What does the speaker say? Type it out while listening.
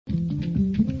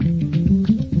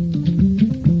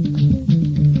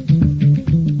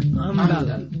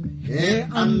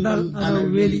andal ana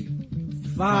weli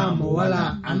faamo wala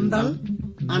andal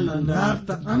ana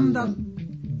darta andal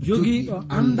jogiiɗo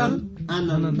andal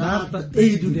ana darta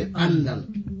ɓeydude andal.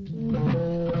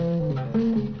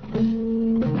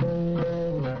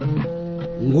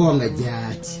 Ngonga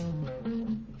jaati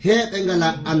heɓe ngala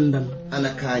andal ana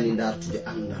kaani dartude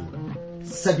andal,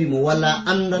 sabi mo wala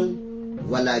andal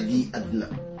wala bi adna,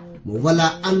 mo wala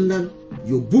andal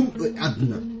yo bumɗo e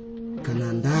adna. Kana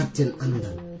darten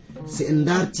andal, si en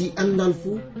darti andal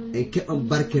fu en keɓan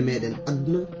barke meɗen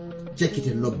adna,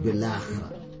 cakkite lobbe lahara.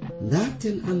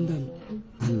 Darten andal,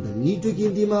 andal ni jogi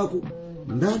ndimako.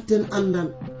 Darten andal,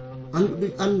 andude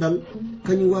andal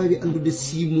kañum wawi andude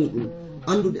simuɗum,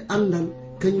 andude andal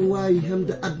kañum wawi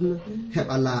hemde adna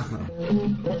heɓa lahara.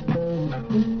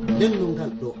 nden no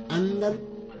ngal ɗo andal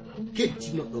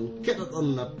kettino ɗon keɗa ɗon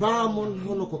na paamon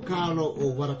hono ko kaalo o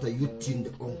warata yuttinde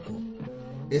on ko,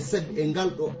 e sabi e ngal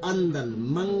ɗo andal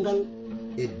mangal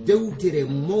e dewtere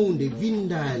mawnde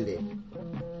windande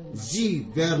J.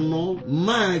 Vernon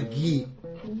Maagi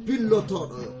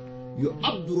pillotoɗo yo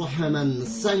Abdourahman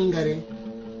Sangare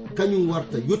kañum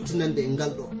warta yottinande e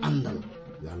ngal ɗo andal.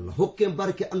 Yo Allah hokke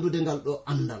barke andude ngal ɗo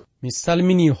andal. Mi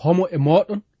salmini homo e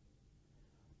moɗon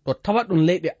ɗo tawa ɗon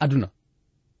leyɗe aduna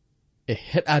e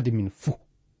heɗade min fuu.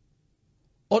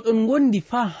 Oɗon gondi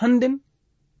fa handen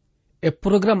e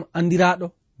programme andiraɗo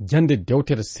jande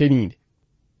dewtere senide,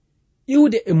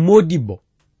 iwde e modibbo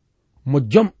mo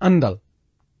jom andal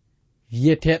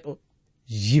wiyeteɗo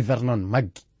J. Vernon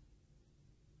Maggi.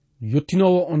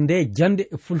 Yottinowo on nde jande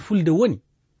e fulfulde woni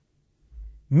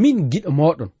min giɗo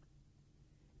moɗon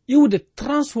iwde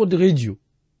Transworld Radio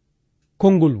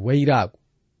kongol wayrago,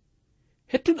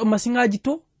 hettuɗo masiŋaji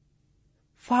to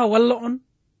fa walla on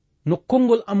no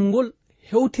kongol am ngol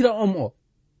hewtira o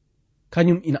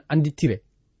kañum ina anditire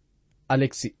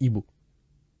Alex Ibo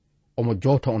omo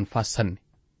jowta on fa sanne.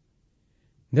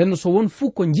 Nden so won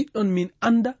fuu ko jiɗɗon min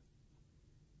anda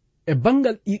e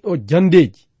bangal ɗiɗo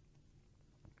jandeji,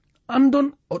 andon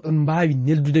oɗon mbawi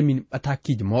neldude min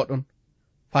ɓatakiji moɗon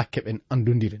fa keɓen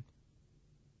andodiren.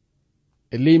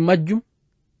 E ley majjum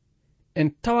en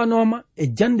tawanoma e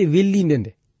jande wellinde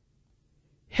nde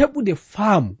heɓude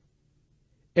faamu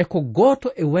e ko goto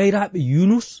e wayraɓe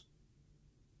Yunus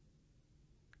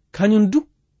kañum du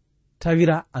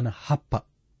tawira ana happa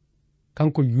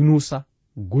kanko Yunusa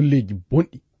golleji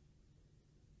bonɗi.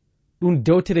 ɗum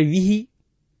dewtere wihi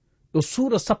ɗo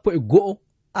suura 11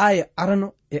 aya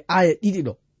arano e aya 2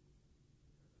 ɗo,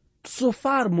 so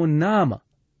far mo naama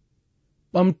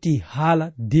ɓamti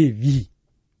haala de wihi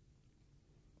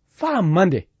faa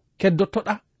mande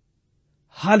keddotoɗa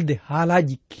haalde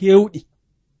haalaji kewɗi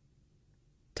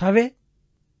tawe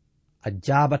a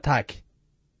jabataake,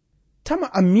 tama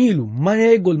a miilu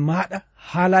mayeygol maɗa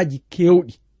haalaji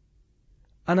kewɗi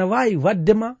ana wawi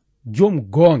waddema jom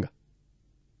goonga.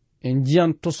 En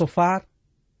jiyan to so far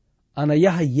ana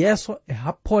yaha yeeso e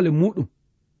happole muɗum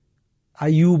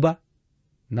Ayuba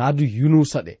naadu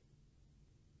Yunusa ɗe,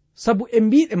 sabu e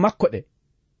mbiɗe makko ɗe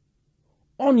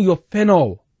on yo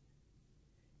fenowo.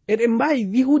 Eɗen mbawi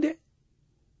wihude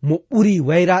mo ɓuri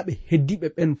wayraɓe heddiɓe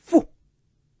ɓen fuu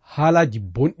haalaji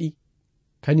bonɗi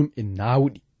kañum e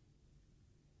nawɗi.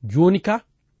 Joni ka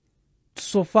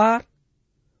so far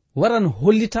waran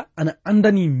hollita ana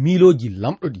andani miiloji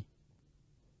lamɗo ɗi,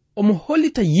 omo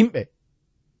hollita yimɓe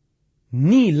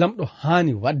ni lamɗo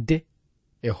hani wadde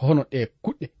e hono ɗe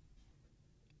kuɗɗe.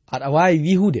 Aɗa wawi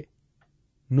wihude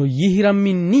no yihiran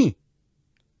min ni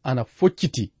ana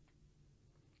focciti,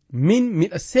 min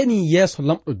miɗa seni yeeso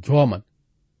lamɗo joman.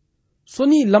 So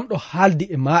ni lamɗo haaldi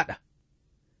e maɗa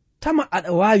tama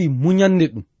aɗa wawi muñande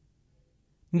ɗum,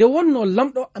 nde wonno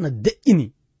lamɗo ana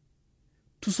deƴƴini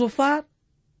tuso far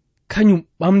kañum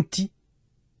ɓamti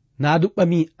naadu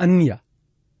ɓami anniya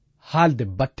haalde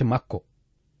batte makko.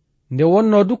 Nde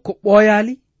wonno du ko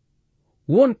ɓooyali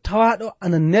won tawaɗo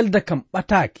ana nelda kam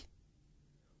ɓataaki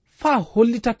faa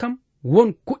hollita kam won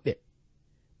kuɗɗe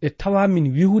ɗe tawa min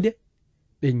wihude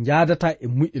ɗe jaadata e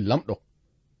muyɗe lamɗo.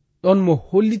 ɗon mo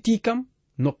holliti kam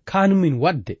no kanumin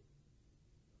wadde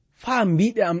faa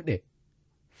mbiɗe am ɗe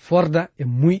forda e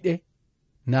muyɗe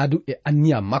naadu e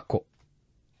anniya makko.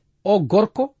 O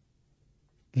gorko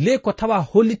ley ko tawa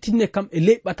hollitinne kam e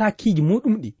ley ɓatakiji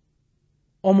muɗum ɗi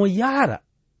omo yaara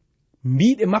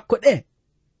mbiɗe makko ɗe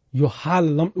yo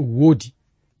haala lamɗo woodi.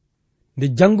 Nde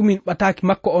jangumin ɓataki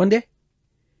makko o nde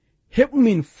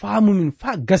heɓumin faamumin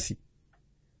faa gasi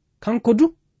kanko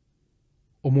du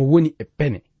omo woni e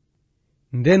pene.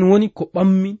 Nden woni ko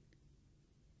ɓammin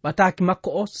ɓataki makko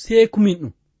o seekumin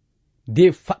ɗum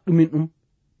de faɗɗumin ɗum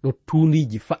ɗo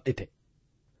tuundiji faɗɗete.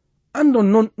 Andon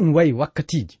non ɗum wayi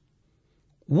wakkatiji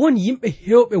won yimɓe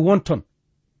hewɓe wonton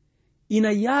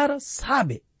ina yara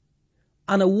saabe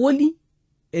ana woli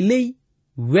e ley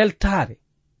weltare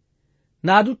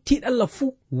naadu tiɗalla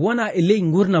fuu wona e ley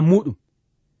gurna muɗum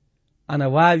ana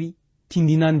wawi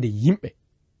tindinande yimɓe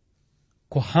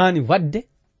ko hani wadde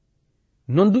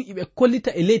non du iɓe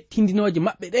kollita e ley tindinoje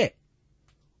maɓɓe ɗe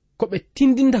ko ɓe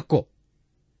tindinta ko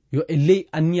yo e ley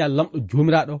anniya lamɗo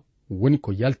jomiraɗo woni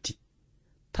ko yalti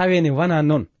tawene wana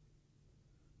non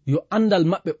yo andal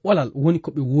maɓɓe ɓolal woni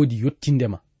ko ɓe woodi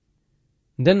yottindema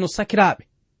nden no sakiraɓe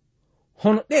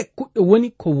hono ɗe kuɓɓe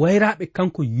woni ko wayraɓe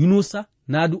kanko yunusa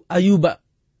naadu ayuba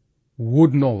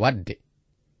wodno wadde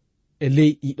e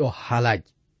ley ɗiɗo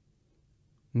haalaji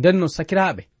nden no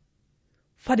sakiraɓe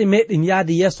fade meɗen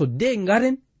yaade yeeso de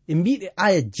ngaren e mbiɗe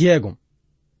aya 6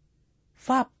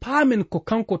 faa paamen ko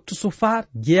kanko tusofar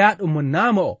jeyaɗo mo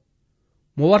naama o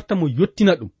mo warta mo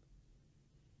yottina ɗum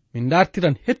min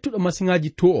dartiran hettuɗo masiŋaji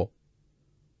to o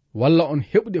walla on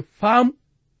heɓude faamu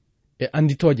e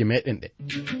anditoje meɗen ɗe.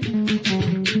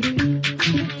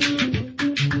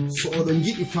 So oɗon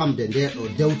jiɗi famde nde ɗo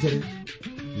dewtere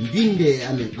binde e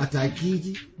amen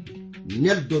atakiji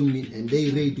neldon min e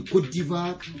ndey reydi Côte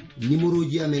d'Ivoire numéro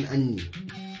ji amen anni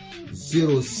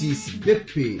 06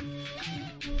 BP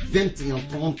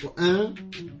 2131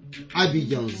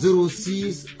 Abidjan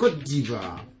 06 Côte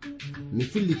d'Ivoire mi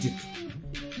fillitito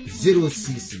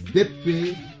 06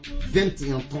 BP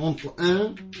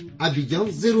 2131 Abidjan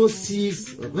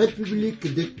 06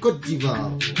 République de Côte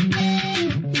d'Ivoire.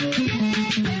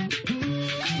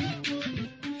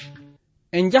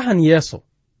 En jahan yeeso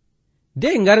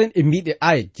de ngaren e mbiɗe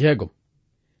aya 6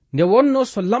 nde wonno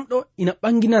so lamɗo ina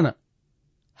ɓanginana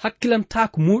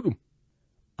hakkilantako muɗum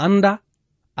anda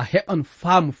a heɓan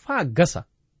faamu faa gasa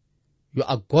yo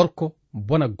a gorko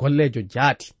bona gollejo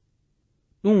jaati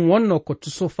ɗum wonno ko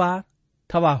tusofar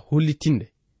tawa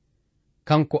hollitinde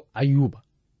kanko ayuba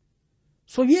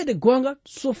so wi'ede gonga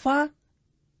tusofar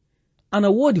ana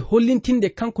woodi hollintinde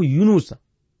kanko yunusa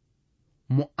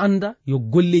mo anda yo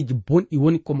golleji bonɗi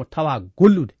woni komo tawa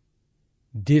gollude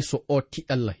de so o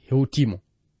tiɗalla hewtimo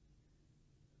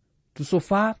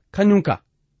tusofar kañumka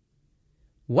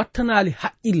wattanali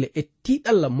haqqille e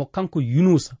tiɗalla mo kanko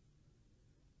yunusa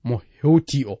mo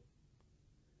hewti o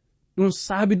ɗum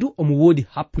saabidu omo woodi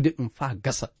happude ɗum faa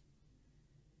gasa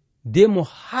de mo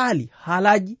haali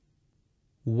haalaji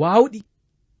wawɗi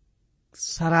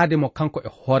sarade mo kanko e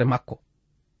hoore makko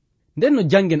nden no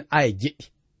jangen aya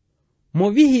 7 mo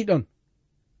wihi ɗon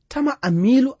tama a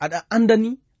miilu aɗa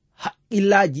andani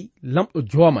haqqillaji lamɗo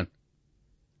joman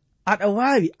aɗa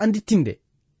wawi anditinde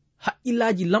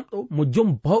haqqillaji lamɗo mo jom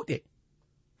bawɗe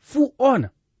fuu ona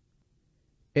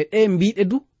e ɗe mbiɗe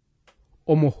du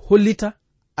omo hollita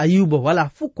ayuba wala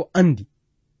fuu ko andi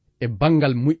e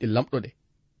bangal muyɗe lamɗo ɗe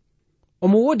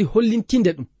omo woodi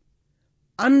hollintinde ɗum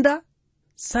anda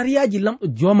sariyaji lamɗo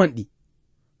joman ɗi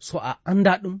so a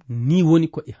anda ɗum ni woni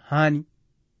ko ɗi haani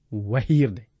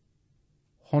wahirde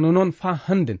hono noon faa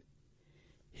handen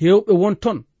hewɓe won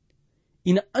ton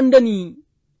ina andani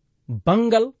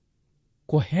bangal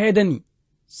ko heedani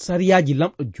sariyaji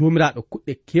lamɗo jomiraɗo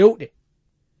kuɗɗe kewɗe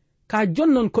ka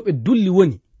jonnon ko ɓe dulli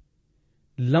woni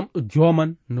lamɗo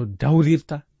joman no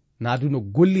dawrirta naadu no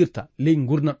gollirta ley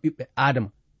gurnam ɓiɓɓe adama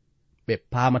ɓe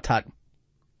paamata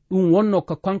ɗum wonno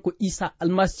ko kanko isa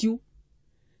almasihu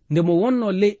nde mo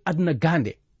wonno ley aduna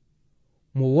gande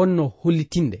mo wonno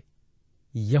hollitinde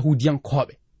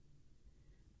yahudiyankoɓe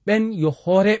ɓen yo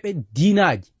hooreɓe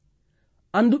diinaji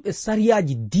anduɓe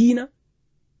sariyaji diina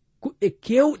kuɗɗe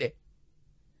kewɗe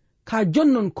ka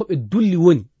jonnon ko ɓe dulli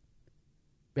woni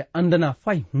ɓe andana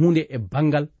fay hunde e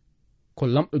bangal ko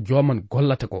lamɗo joman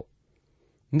gollata ko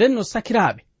nden no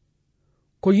sakiraɓe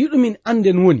ko yiɗumin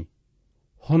anden woni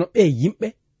hono ɓe yimɓe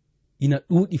ina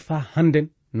ɗuuɗi faa handen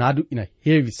naadu ina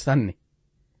heewi sanne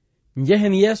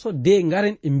njehen yeeso de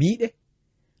ngaren e mbiɗe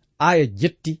aya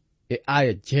 7 e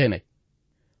aya 9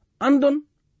 andon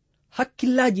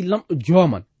hakkillaji lamɗo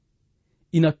joman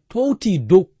ina towti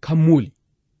dow kammuli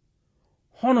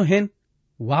hono hen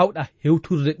wawɗa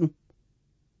hewturde ɗum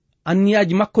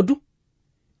anniyaji makko du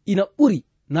ina ɓuri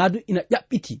naadu ina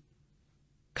ƴaɓɓiti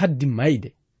kaddi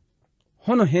mayde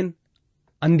hono hen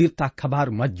andirta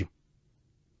kabaru majjum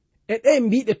e ɗe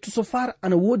mbiɗe tusofar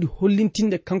ana woodi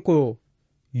hollintinde kanko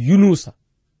yunusa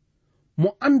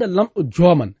mo anda lamɗo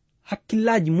joman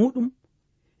hakkillaji muɗum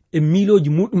e miiloji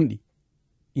muɗum ɗi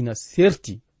ina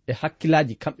serti e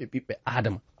hakkillaji kamɓe ɓiɓɓe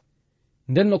adama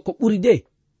nden no ko ɓuri de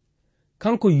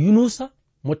kanko yunusa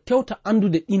mo tewta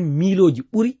andude ɗin miiloji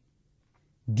ɓuri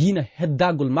diina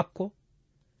heddagol makko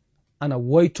ana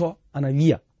woyto ana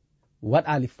wiya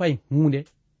waɗali fay hunde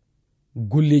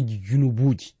golleji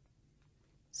junubuji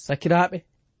sakiraaɓe,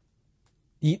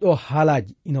 ɗiɗo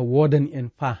haalaji ina wodani en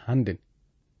faa hannden.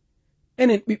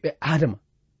 Enen ɓiɓɓe Adama,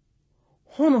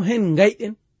 hono hen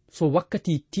ngayɗen so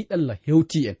wakkati tiiɗalla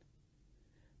hewti en.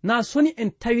 Na soni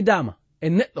en tawidama e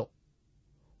neɗɗo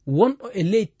wonɗo e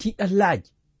ley tiiɗallaji,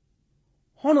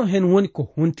 hono hen woni ko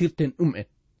hontirten ɗum en.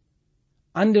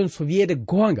 Anden so wiyeede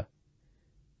goonga,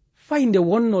 fayde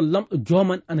wonno lamɗo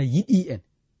joman ana yiɗi en.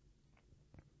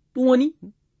 ɗum woni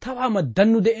tawama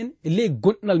dannude en e ley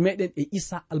gonɗinal meɗen e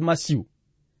Isa almasihu,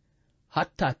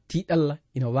 hatta tiiɗalla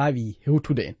ina wawi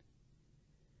hewtude en.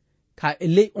 Ka e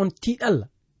ley on tiiɗalla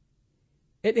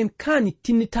eɗen kaani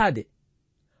tinnitaade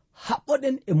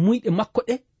haɓɓoɗen e muyɗe makko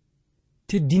ɗe,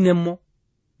 teddinenmo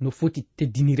no foti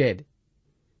teddinireede.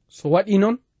 So waɗi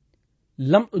noon,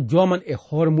 lamɗo joman e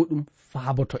hoore muɗum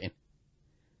faaboto en.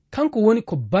 Kanko woni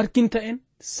ko barkinta en,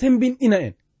 sembinɗina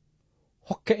en,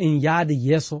 hokka en yaade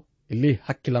yeeso e ley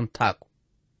hakkilantaako.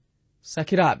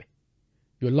 Sakiraaɓe,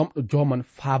 yo lamɗo joman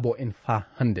faabo en faa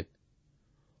hannden.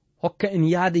 Hokka en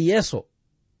yaade yeeso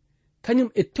kañum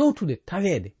e tewtude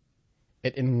taweede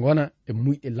eɗen ngona e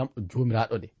muyɗe lamɗo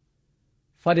jomiraɗo ɗe.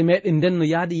 Fade meɗen nden no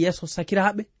yaade yeeso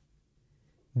sakiraaɓe,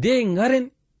 de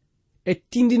ngaren e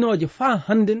tindinoje faa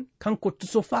hannden kanko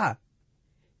tuso faa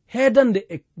heedande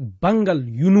e bangal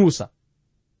Yunusa.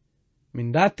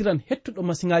 Min dartiran hettuɗo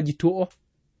masiŋaji to o,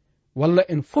 walla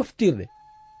en foftirde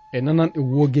e nananɗe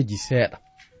woogeji seeɗa.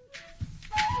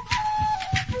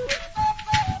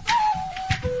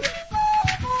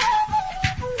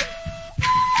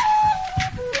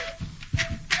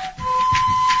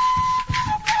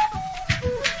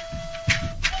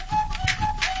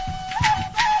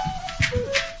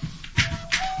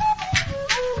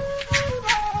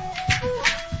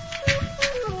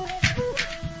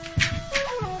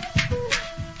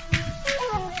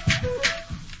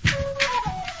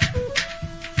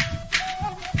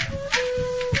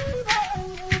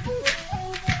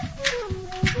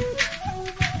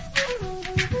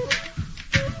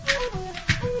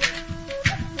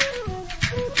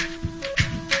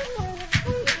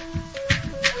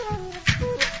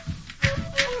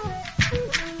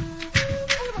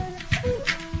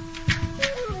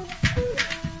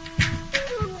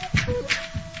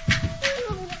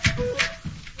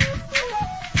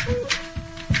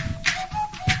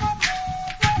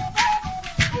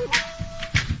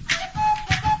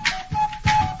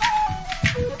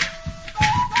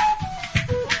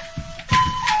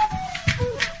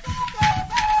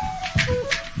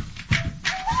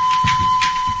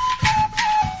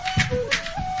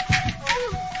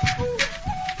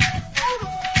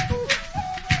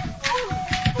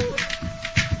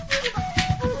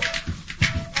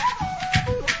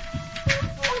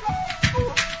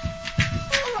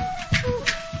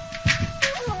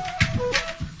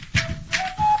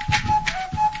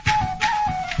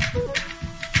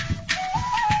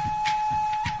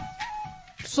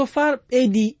 So far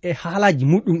ɓeydi e haalaji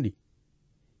muɗum ɗi,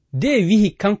 de wihi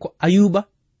kanko Ayuba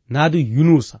naadu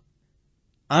Yunusa,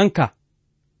 anka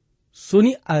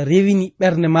soni a rewini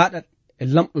ɓernde maɗa e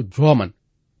lamɗo joman,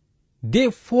 de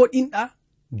foɗinɗa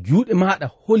juuɗe maɗa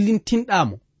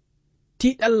hollintinɗamo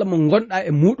tiiɗalla mo gonɗa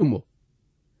e muɗum o,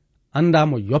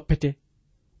 andamo yoppete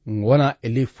gona e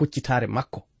ley foccitare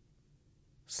makko.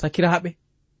 Sakiraaɓe,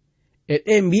 e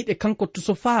ɗe mbiɗe kanko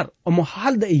tusofar omo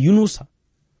haalda e Yunusa,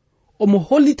 omo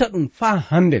hollita ɗum faa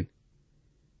hannden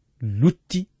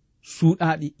lutti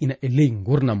suuɗaɗi ina e ley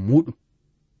gurnam muɗum.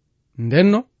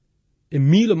 Ndenno e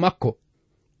miilo makko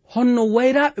honno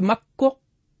wayraɓe makko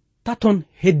taton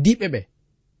heddiɓe ɓe,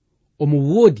 omo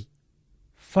woodi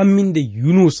famminde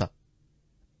Yunusa,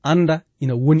 anda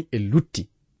ina woni e lutti,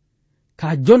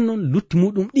 ka jonnon lutti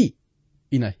muɗum ɗi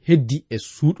ina heddi e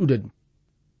suuɗude ɗum.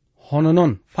 Hono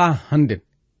noon faa hannden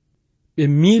ɓe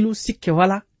miilu sikke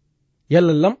wala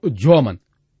yalla lamɗo joman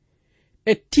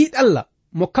e tiiɗalla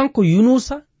mo kanko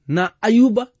Yunusa na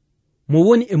Ayuba mo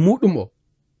woni e muɗum o,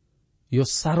 yo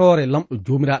sarore lamɗo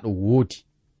jomiraɗo woodi.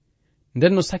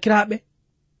 Ndenno sakiraaɓe,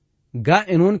 ga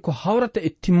en woni ko hawrata e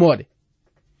timmode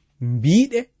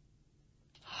mbiɗe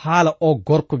haala o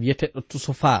gorko wiyeteɗo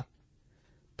tusofar,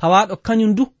 tawaɗo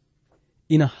kañum du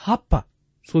ina happa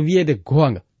so wiyeede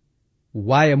goonga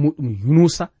waya muɗum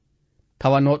Yunusa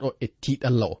tawanoɗo e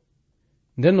tiiɗalla o.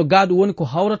 Ndenno gaadu woni ko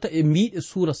hawrata e mbiɗe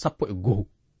suura 11.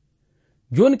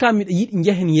 Joni ka miɗa yiɗi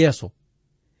njehen yeeso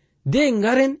de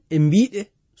ngaren e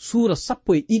mbiɗe suura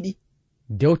 12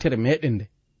 dewtere meɗen nde.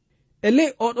 E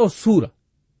ley oɗo suura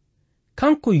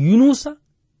kanko Yunusa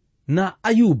na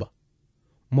Ayuba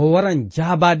mo waran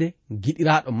jaabade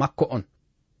giɗiraɗo makko on.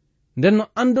 Ndenno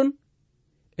andon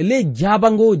e ley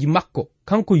jaabangoji makko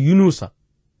kanko Yunusa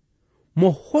mo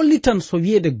hollitan so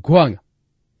wiyeede goonga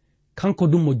kanko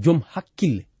dum mo jom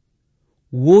hakkille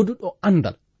woduɗo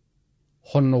andal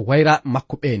honno wayra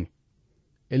makko ɓeeni.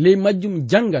 E ley majjum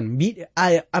jangan mbiɗe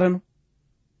aya arano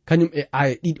kañum e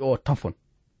aya ɗiɗi o tafon.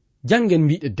 Jangen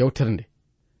mbiɗe dewtere nde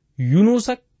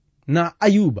Yunusa na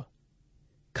Ayuba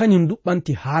kañum du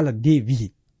ɓanti haala de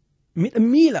wi'i miɗa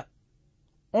miila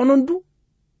onon du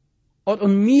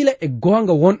oɗon miila e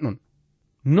goonga wonɗon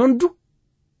non du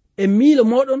e miila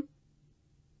moɗon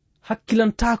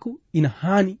hakkilantaku ina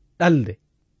haani ɗalde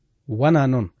wana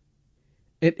non.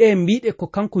 E ɗe mbiɗe ko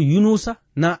kanko Yunusa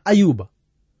na Ayuba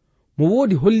mo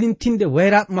woodi hollintinde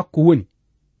wayraɓe makko woni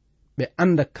ɓe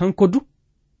anda kanko du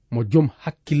mo jom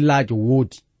hakkillajo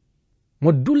woodi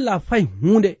mo dulla fay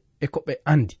hunde e ko ɓe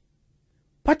andi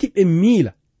pati ɓe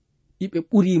miila iɓe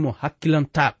ɓurimo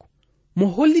hakkilantako mo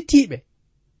hollitiɓe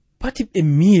pati ɓe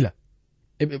miila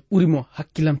eɓe ɓurimo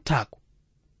hakkilantako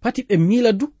pati ɓe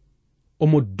miila du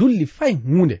omo dulli fay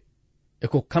hunde e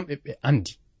ko kamɓe ɓe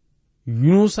andi.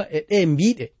 Yunusa e ɗe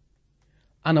mbiɗe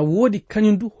ana woodi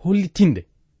kañum du hollitinde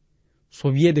so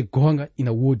wiyeede goonga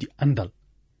ina woodi andal.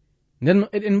 Nenno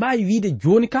eɗen mbawi wiide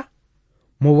joni ka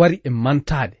mo wari e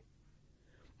mantade.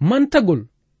 Mantagol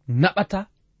naɓata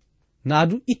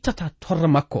naadu ittata torra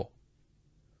makko.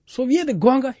 So wiyeede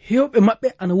goonga hewɓe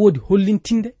maɓɓe ana woodi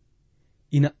hollintinde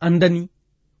ina andani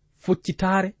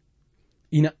foccitare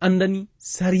ina andani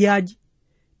sariyaji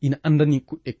ina andani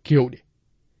kuɗɗe kewɗe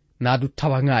naadu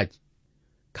tawaŋaji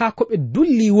ka ko ɓe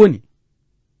dulli woni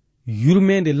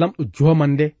yurmede lamɗo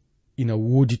joman nde ina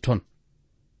woodi ton.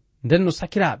 Ndenno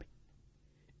sakiraɓe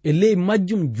e ley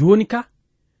majjum joni ka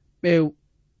ɓe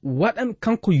waɗan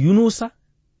kanko Yunusa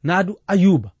naadu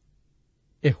Ayuba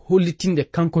e hollitinde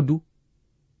kanko du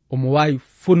omo wawi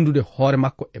fondude hoore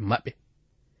makko e maɓɓe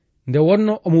nde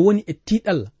wonno omo woni e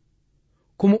tiiɗalla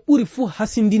komo ɓuri fuu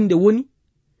hasindinde woni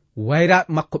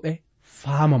wayraɓe makko ɓe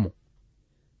faama mo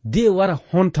de wara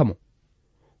honta mo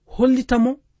hollita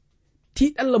mo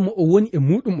tiiɗalla mo o woni e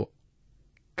muɗum o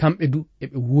kamɓe du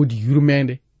eɓe woodi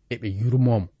yurmede eɓe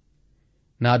yurmomo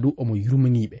naa du omo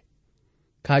yurminiɓe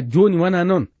ka joni wana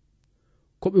non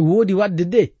ko ɓe woodi wadde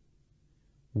de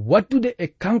waddude e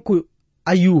kanko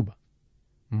Ayuba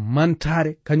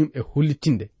mantare kañum e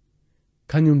hollitinde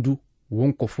kañum du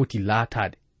wonko foti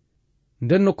laatade.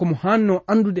 Ndenno komo hanno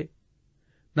andude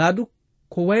naa du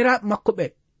ko wayraɓe makko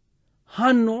ɓe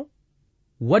hanno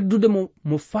waddude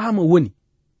mo faama woni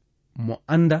mo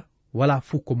anda wala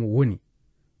fuu komo woni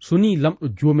so ni lamɗo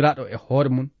jomiraɗo e hoore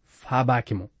mum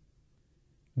faabaki mo.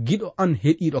 Giɗo an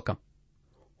heɗiɗo kam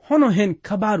hono hen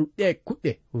kabaru ɗe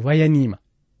kuɗɗe wayanima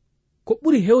ko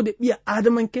ɓuri hewde ɓiya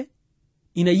adamanke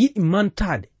ina yiɗi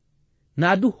mantade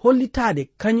naa du hollitade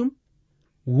kañum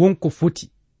wonko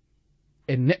foti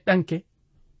e neɗɗanke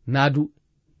naa du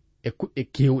e kuɗɗe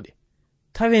kewɗe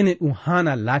tawene ɗum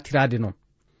hana laatirade non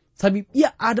sabi ɓiya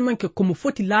adamanke komo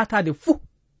foti laatade fuu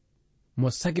mo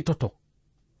sagitoto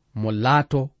mo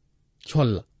laato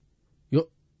colla yo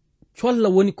colla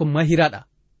woni ko mahiraɗa.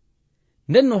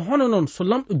 Ndenno hono non so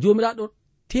lamɗo jomiraɗo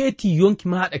teeti yonki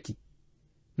maɗaki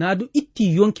naa du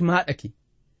itti yonki maɗaki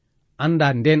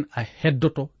anda nden a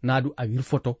heddoto naa du a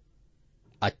wirfoto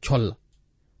a colla.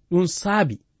 Ɗum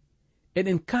saabi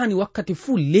eɗen kaani wakkati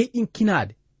fuu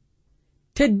leyɗinkinade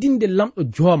teddinde lamɗo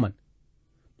joman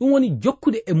ɗum woni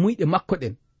jokkude e muyɗe makko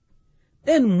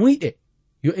ɗen muyɗe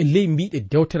yo e ley mbiɗe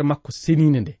dewtere makko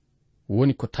senine nde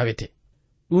woni ko tawete.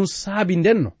 Ɗum saabi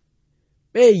ndenno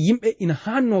ɓe yimɓe ina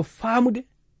hanno faamude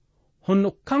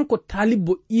honno kanko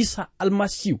talibbo Isa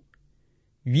almasihu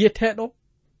wiyeteɗo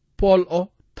Paul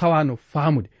o tawano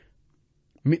faamude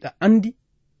miɗa andi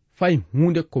fay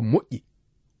hunde ko moƴƴi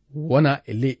wona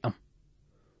e ley am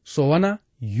so wana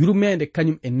yurmede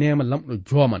kañum e nema lamɗo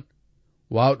joman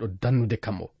wawɗo dannude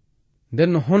kam o.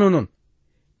 Ndenno hono non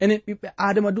enen ɓiɓɓe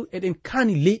adama du eɗen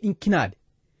kaani leyɗinkinade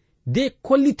de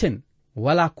kolliten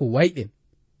wala ko wayɗen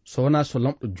so wana so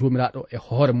lamɗo jomiraɗo e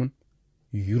hoore mum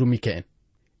yurmike en.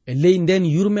 E ley nden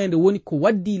yurmede woni ko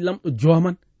waddi lamɗo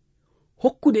joman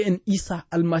hokkude en Isa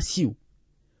almasihu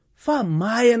fa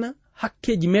mayana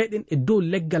hakkeji meɗen e dow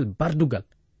leggal bardugal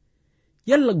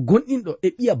yalla gonɗinɗo e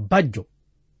ɓiya bajjo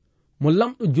mo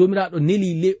lamɗo jomiraɗo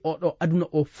neli ley oɗo aduna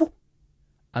o fuu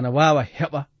ana wawa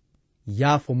heɓa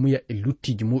yaafo muya e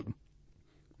luttiji muɗum.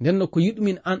 Ndenno ko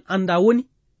yiɗumin an anda woni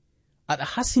aɗa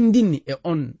hasindinni e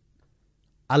on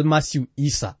almasihu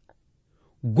Isa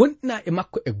gonɗina e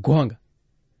makko e goonga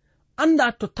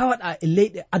anda to tawaɗa e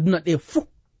leyɗe aduna ɗe fuu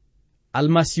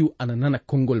almasihu ana nana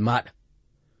konngol maɗa.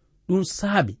 Ɗum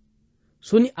saabi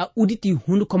soni a uditi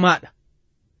hunduko maɗa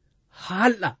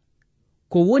haalɗa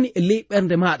ko woni e ley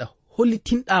ɓernde maɗa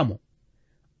hollitinɗamo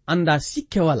anda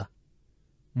sikke wala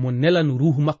mo nelan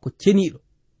ruhu makko ceniɗo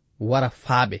wara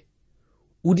faaɓe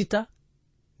udita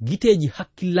giteji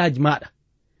hakkillaji maɗa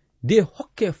de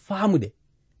hokke faamude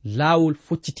laawol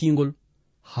foccitingol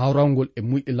hawrawngol e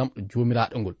muyɗe lamɗo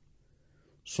jomiraɗo ngol.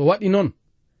 So waɗi noon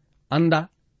anda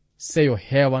seyo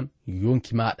heewan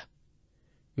yonki maɗa.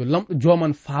 Yo lamɗo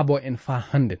joman faabo en fa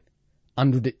handen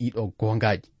andude ɗiɗo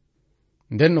gongaji.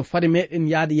 Nden no fade meɗen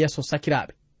yaade yeeso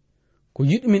sakiraɓe ko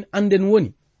yiɗumin anden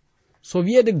woni so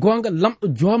wiyeede gonga lamɗo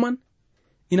joman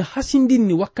ina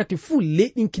hasindinni wakkati fuu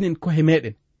leyɗinkinen kohe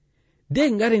meɗen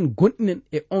de ngaren gonɗinen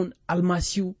e on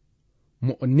almasihu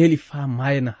mo o neli fa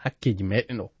mayana hakkeji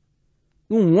meɗen o.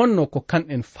 ɗum wonno ko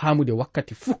kanɗen faamude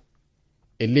wakkati fuu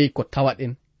e ley ko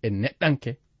tawaɗen e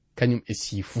neɗɗanke kañum e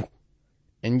siifu.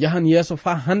 En jahan yeeso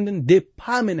fa handen de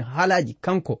paamen haalaji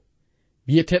kanko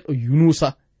biyeteɗo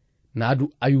yunusa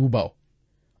naadu ayuba o.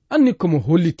 Anni komo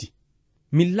holliti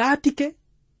mi laatike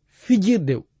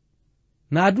fijirde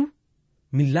naadu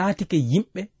mi laatike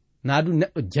yimɓe naadu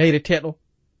neɗɗo jayreteɗo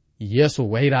yeeso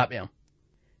wayraɓe am.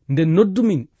 Nde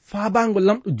noddumin faabango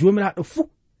lamɗo jomiraɗo fuu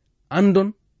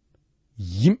andon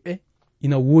yimɓe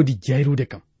ina woodi jayrude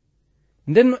kam.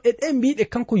 Nden no eɗe mbiɗe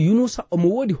kanko yunusa omo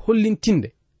woodi hollintinde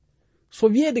so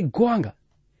wiyeede goonga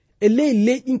e ley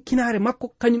leyɗinkinare makko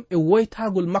kañum e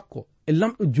woytagol makko e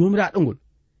lamɗo jomiraɗo ngol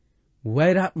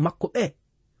wayraɓe makko ɓe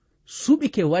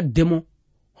suɓike waddemo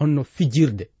honno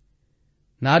fijirde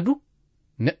naadu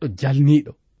neɗɗo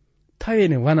jalniɗo.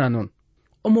 tawene wana noon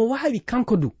omo wawi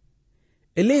kanko du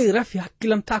e ley rafi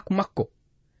hakkilantako makko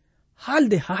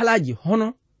haalde haalaji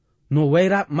hono no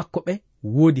wayraɓe makko ɓe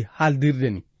woodi haaldirde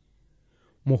ni.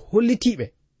 Mo hollitiɓe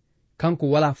kanko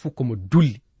wala fuu komo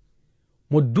dulli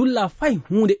mo dulla fay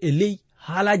hunde e ley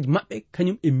haalaji maɓɓe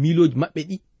kañum e miiloji maɓɓe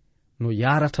ɗi no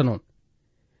yarata noon.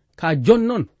 Ka jon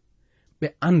noon ɓe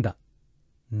anda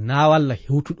nawalla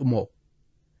hewtuɗomo o,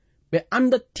 ɓe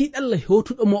anda tiɗalla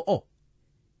hewtuɗomo o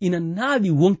ina naawi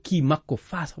wonki makko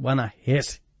faa wana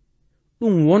heese.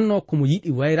 ɗum wonno komo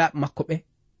yiɗi wayraɓe makko ɓe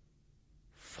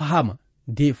faama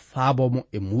de faabomo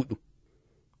e muɗum.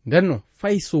 Ndenno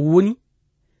fay so woni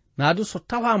naadu so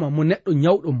tawama mo neɗɗo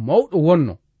nyawɗo mawɗo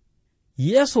wonno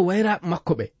yeeso wayraɓe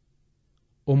makko ɓe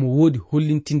omo woodi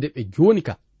hollintinde ɓe joni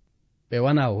ka ɓe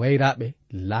wana wayraɓe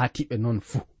laatiɓe noon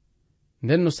fuu.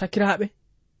 Ndenno sakiraɓe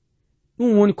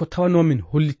ɗum woni ko tawanomin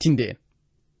hollitinde en.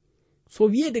 So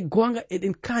wiyeede gonga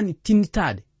eɗen kaani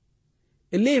tinnitade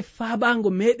e ley faabango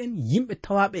meɗen yimɓe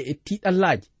tawaɓe e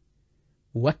tiɗallaji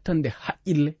wattande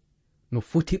haqqille no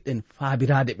fotirɗen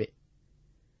faabirade ɓe.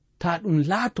 Ta ɗum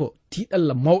laato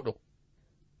tiɗalla mawɗo,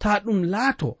 ta ɗum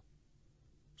laato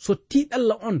so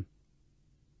tiɗalla on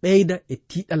ɓeyda e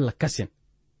tiɗalla kasen.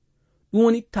 ɗum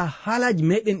woni ta haalaji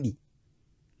meɗen ɗi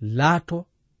laato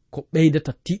ko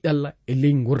ɓeydata tiɗalla e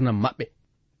ley gurnam maɓɓe.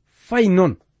 fay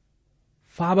noon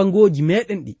faabangoji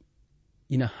meɗen ɗi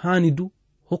ina haani du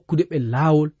hokkude ɓe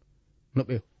laawol no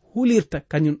ɓe hulirta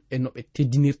kañum e no ɓe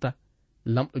teddinirta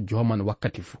lamɗo joman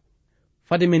wakkati fuu.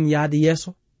 fade men yaade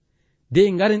yeeso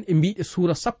de ngaren e mbiɗe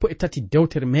suura 13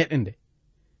 dewtere meɗen nde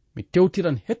mi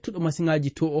tewtiran hettuɗo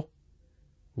masiŋaji to o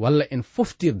walla en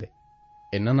foftirde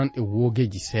e nananɗe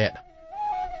woogeji seeɗa.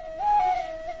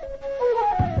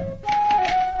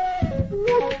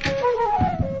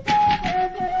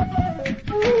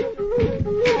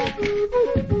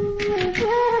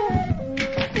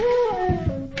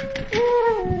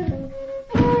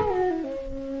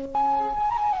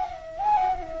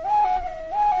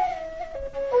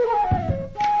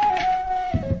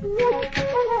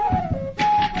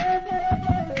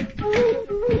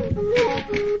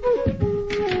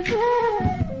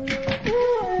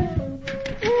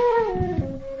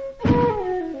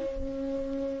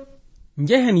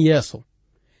 Njehen yeeso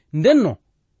ndenno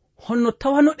honno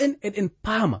tawanoɗen eɗen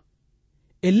paama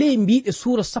e ley mbiɗe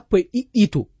suura 11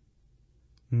 to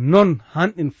non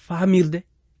hanɗen faamirde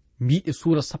mbiɗe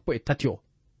suura 13 o.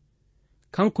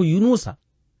 kanko yunusa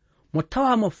mo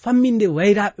tawama famminde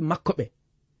wayraɓe makko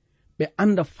ɓe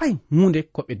anda fay hunde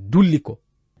ko ɓe dulli ko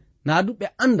naadu ɓe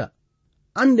anda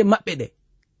ande maɓɓe ɗe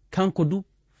kanko du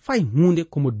fay hunde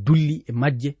komo dulli e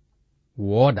majje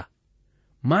wooda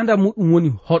manda muɗum woni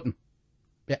hoɗum.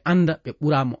 ɓe anda ɓe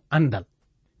ɓuramo andal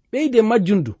ɓeyde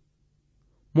majjundu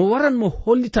mo waran mo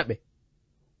hollita ɓe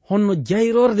honno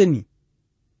jayrorde ni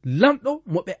lamɗo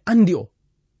mo ɓe andi o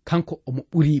kanko omo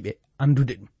ɓuriɓe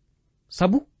andude ɗum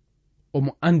sabu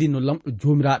omo andi no lamɗo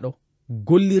jomiraɗo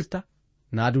gollirta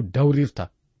naadu dawrirta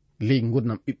ley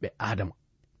gurnam ɓiɓɓe adama.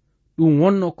 ɗum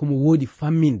wonno komo woodi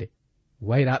famminde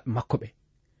wayraɓe makko ɓe.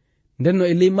 ndenno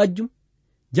e ley majjum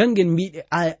jangen mbiɗe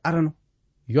aya arano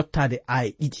yottade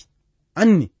aya 2.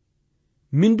 anni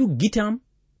min du gite am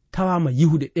tawama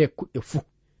yihude ɗe kuɗɗe fuu,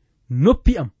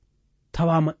 noppi am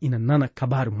tawama ina nana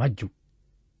kabaru majjum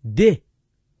de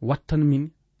wattan min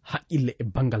haqqille e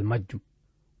bangal majjum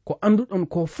ko anduɗon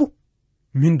ko fu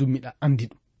min du miɗa andi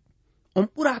ɗum on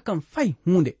ɓura kam fay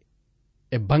hunde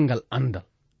e bangal andal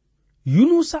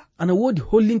yunusa ana wodi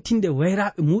hollintinde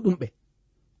wayraɓe muɗum ɓe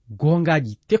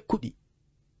gongaji tekkuɗi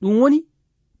ɗum woni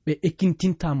ɓe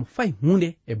ekkintintamo fay hunde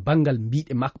e bangal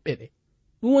mbiɗe maɓɓe ɗe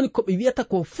ɗum woni ko ɓe wiyata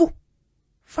ko fu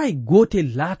fay gotel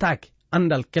laatake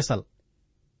andal kesal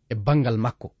e bangal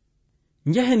makko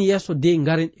njehen yeeso de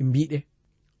ngaren e mbiɗe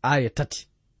aya 3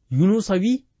 yunusa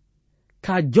wi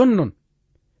ka jonnon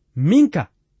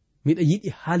minka miɗa yiɗi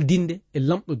haaldinde e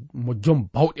lamɗo mo jom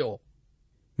bawɗe o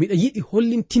miɗa yiɗi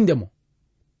hollintinde mo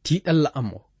tiiɗalla am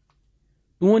o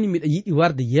ɗum woni miɗa yiɗi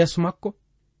warde yeeso makko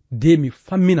de mi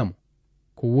fammina mo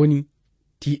ko woni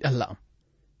tiiɗalla am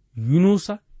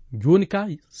yunusa joni ka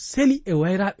seli e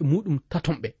wayraɓe muɗum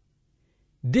tatomɓe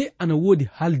de ana wodi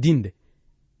haaldinde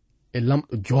e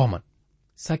lamɗo joman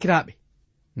sakiraɓe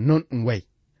non ɗum wayi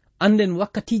anden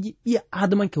wakkatiji ɓiya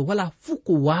adamanke wala fuu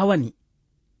ko wawani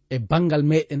e bangal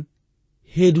meɗen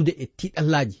heedude e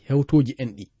tiɗallaji hewtoji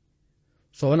en ɗi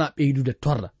so wona ɓeydude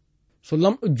torra so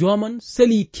lamɗo joman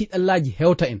seli tiɗallaji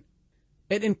hewta en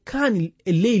eɗen kaani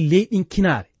e leyɗin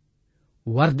kinare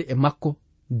warde e makko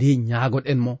de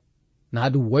ñaagoɗen mo naa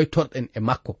du woytorɗen e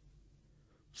makko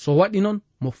so waɗi noon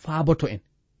mo faaboto en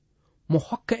mo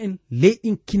hokka en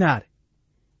leyɗin kinare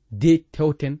de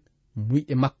tewten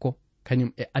muyɗe makko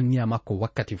kañum e anniya makko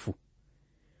wakkati fuu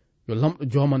yo lamɗo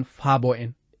joman faabo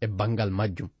en e bangal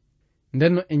majjum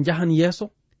ndenno en jahan yeeso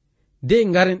de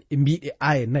ngaren e mbiɗe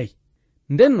aya 4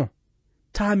 ndenno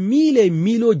ta miile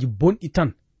miiloji bonɗi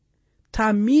tan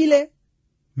ta miile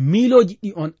miiloji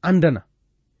ɗi on andana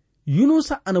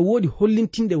yunusa ana wodi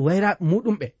hollintinde wayraɓe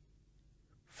muɗum ɓe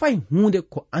fay hunde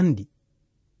ko andi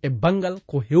e bangal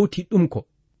ko hewti ɗum ko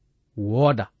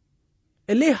wooda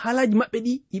e ley haalaji maɓɓe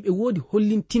ɗi iɓe wodi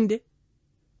hollintinde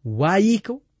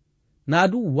waayiko naa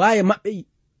du waaye maɓɓe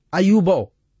ayuba o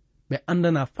ɓe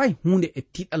andana fay hunde e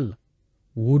tiɗalla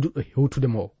woduɗo hewtude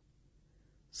mo o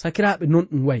sakiraɓe non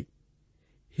ɗum wayi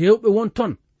hewɓe won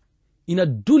ton ina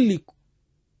dulli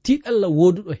tiɗalla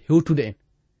woduɗo hewtude en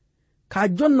ka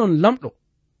jonnon lamɗo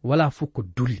wala fu ko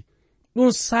dulli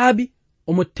ɗum saabi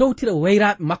omo tewtira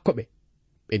wayraɓe makko ɓe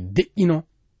deƴƴino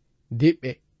de ɓe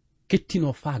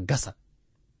kettino faa gasa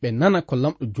ɓe nana ko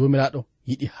lamɗo jomiraɗo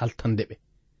yiɗi haltande ɓe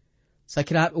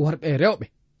sakiraɓe worɓe e rewɓe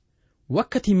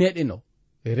wakkati meɗen o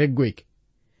reggoyke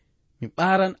mi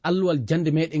ɓaran alluwal jande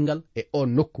meɗen ngal e o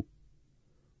nokku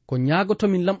ko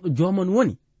ñaagotomin lamɗo joman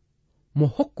woni mo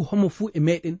hokku homo fuu e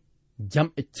meɗen jam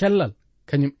e cellal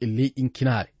kañum e leyɗin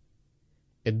kinare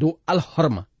e dow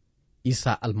alhorma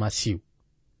isa almasihu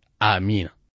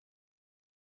amina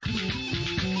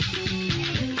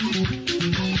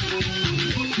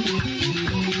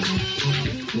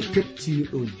ko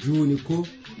kettiniɗo joni ko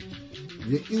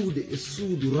yo iwde e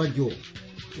suudu radio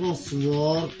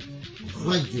transworld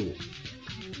radio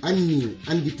anni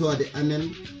anditode amen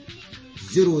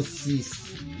 06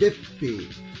 BP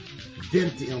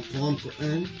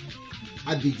 2131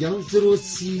 Abidjan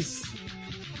 06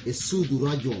 e suudu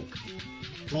radio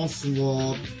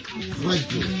transworld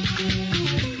radio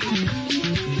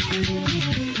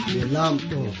yo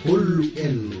lamɗo hollu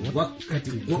en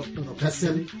wakkati goɗɗo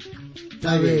kasel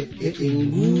tawe eɗen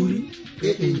nguuri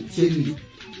eɗen celli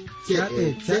ceɗe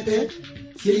ceɗe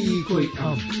ceyi koye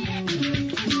am